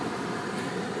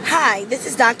Hi, this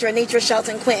is Dr. Anitra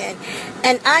Shelton Quinn,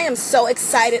 and I am so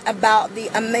excited about the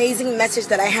amazing message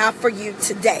that I have for you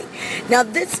today. Now,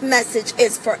 this message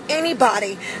is for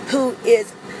anybody who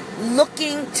is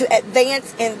looking to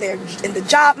advance in the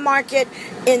job market,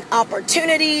 in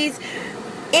opportunities,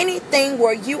 anything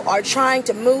where you are trying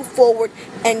to move forward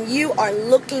and you are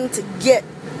looking to get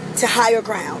to higher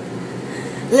ground.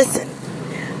 Listen.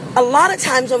 A lot of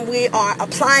times when we are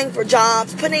applying for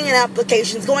jobs, putting in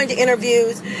applications, going to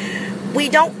interviews, we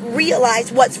don't realize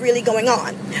what's really going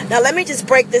on. Now, let me just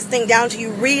break this thing down to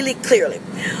you really clearly.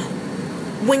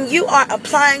 When you are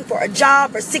applying for a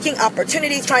job or seeking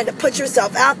opportunities, trying to put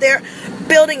yourself out there,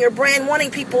 building your brand,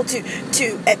 wanting people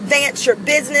to advance your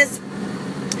business,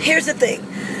 here's the thing.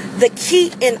 The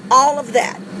key in all of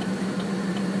that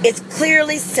is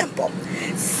clearly simple.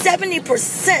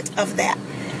 70% of that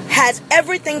has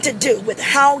everything to do with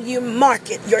how you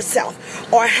market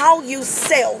yourself or how you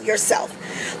sell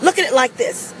yourself. Look at it like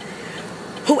this.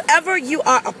 Whoever you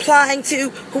are applying to,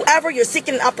 whoever you're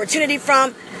seeking an opportunity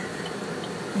from,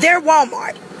 they're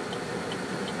Walmart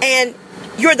and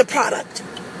you're the product.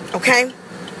 Okay?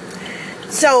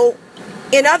 So,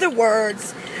 in other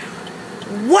words,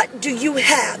 what do you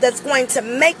have that's going to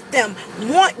make them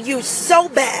want you so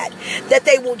bad that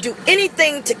they will do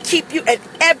anything to keep you and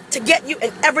to get you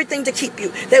and everything to keep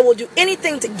you? They will do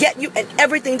anything to get you and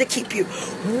everything to keep you.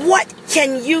 What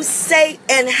can you say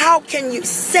and how can you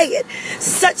say it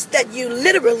such that you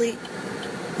literally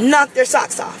knock their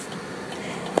socks off?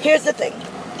 Here's the thing.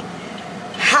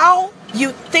 How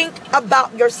you think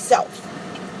about yourself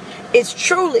is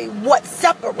truly what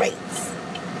separates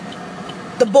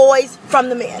the boys from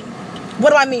the men.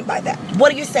 What do I mean by that?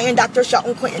 What are you saying, Dr.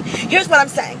 Shelton Quinn? Here's what I'm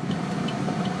saying.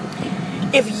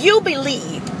 If you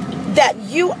believe that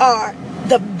you are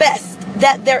the best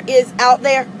that there is out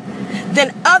there,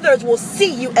 then others will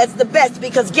see you as the best,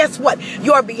 because guess what?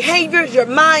 Your behaviors, your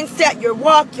mindset, your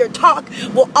walk, your talk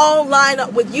will all line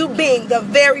up with you being the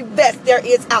very best there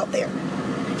is out there.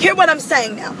 Hear what I'm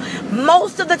saying now.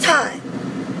 Most of the time,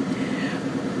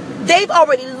 they've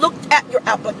already looked at your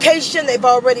application. They've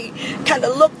already kind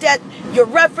of looked at your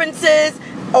references,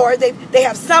 or they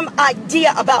have some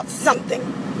idea about something.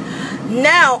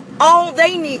 Now, all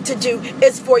they need to do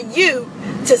is for you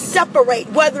to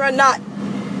separate whether or not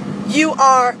you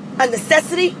are a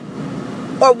necessity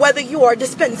or whether you are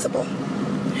dispensable.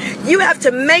 You have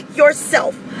to make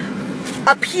yourself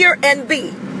appear and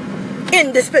be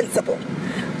indispensable.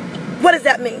 What does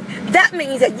that mean? That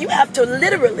means that you have to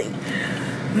literally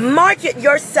market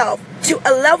yourself to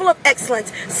a level of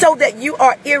excellence so that you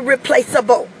are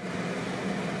irreplaceable.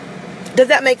 Does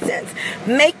that make sense?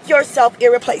 Make yourself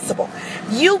irreplaceable.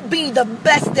 You be the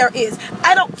best there is.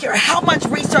 I don't care how much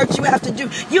research you have to do.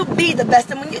 You be the best.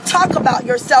 And when you talk about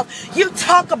yourself, you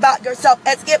talk about yourself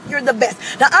as if you're the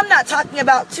best. Now, I'm not talking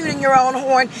about tooting your own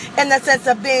horn in the sense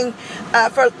of being,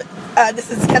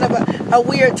 this is kind of a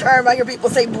weird term. I hear people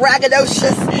say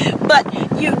braggadocious.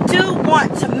 But you do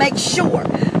want to make sure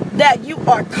that you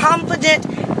are confident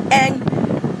and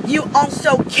you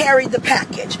also carry the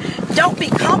package. Don't be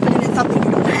confident in something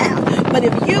you don't have. But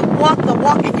if you walk the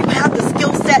walk and you have the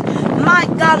skill set, my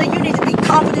golly, you need to be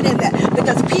confident in that.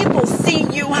 Because people see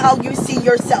you how you see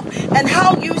yourself. And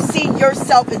how you see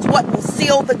yourself is what will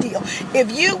seal the deal.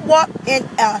 If you walk in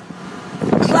a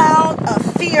cloud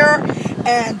of fear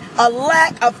and a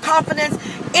lack of confidence,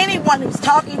 anyone who's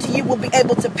talking to you will be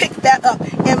able to pick that up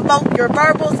in both your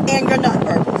verbals and your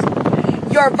nonverbals.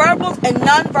 Your verbals and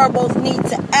nonverbals need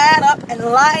to add up and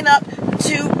line up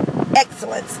to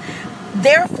excellence.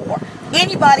 Therefore,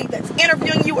 anybody that's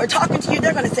interviewing you or talking to you,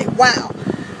 they're going to say, wow,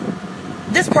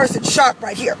 this person's sharp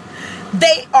right here.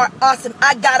 They are awesome.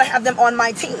 I got to have them on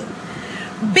my team.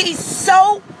 Be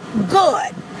so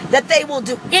good that they will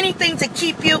do anything to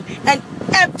keep you and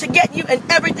to get you and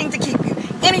everything to keep you.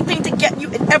 Anything to get you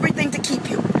and everything to keep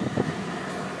you.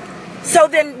 So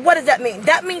then what does that mean?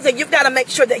 That means that you've got to make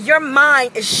sure that your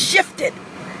mind is shifted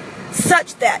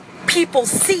such that people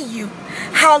see you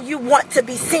how you want to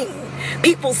be seen.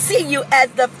 People see you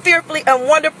as the fearfully and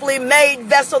wonderfully made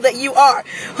vessel that you are,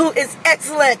 who is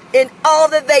excellent in all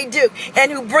that they do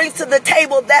and who brings to the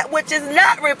table that which is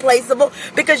not replaceable,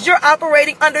 because you're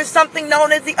operating under something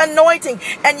known as the anointing,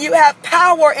 and you have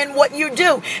power in what you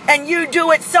do, and you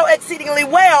do it so exceedingly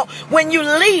well. When you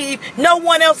leave, no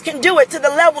one else can do it to the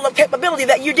level of capability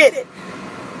that you did it.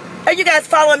 Are you guys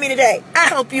following me today? I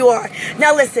hope you are.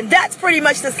 Now listen, that's pretty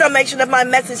much the summation of my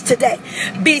message today.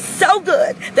 Be so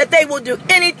good that they will do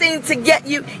anything to get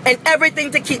you and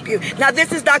everything to keep you. Now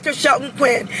this is Dr. Shelton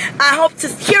Quinn. I hope to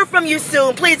hear from you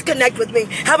soon. Please connect with me.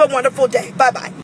 Have a wonderful day. Bye-bye.